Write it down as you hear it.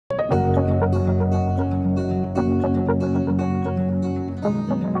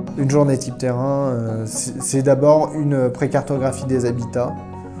Une journée type terrain, c'est d'abord une pré-cartographie des habitats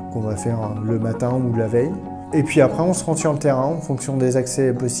qu'on va faire le matin ou la veille. Et puis après, on se rend sur le terrain en fonction des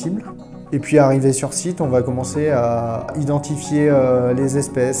accès possibles. Et puis arrivé sur site, on va commencer à identifier les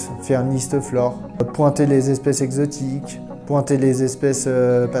espèces, faire une liste flore, pointer les espèces exotiques, pointer les espèces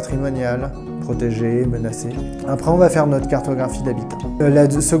patrimoniales, protégées, menacées. Après, on va faire notre cartographie d'habitat. La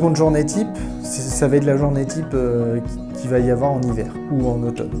seconde journée type, ça va être la journée type qu'il va y avoir en hiver ou en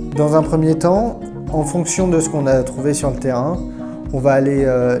automne. Dans un premier temps, en fonction de ce qu'on a trouvé sur le terrain, on va aller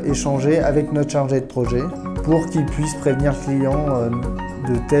échanger avec notre chargé de projet pour qu'il puisse prévenir le client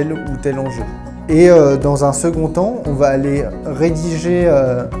de tel ou tel enjeu. Et dans un second temps, on va aller rédiger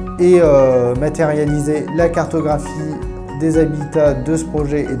et matérialiser la cartographie des habitats de ce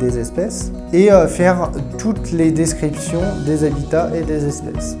projet et des espèces et faire toutes les descriptions des habitats et des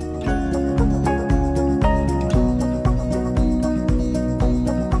espèces.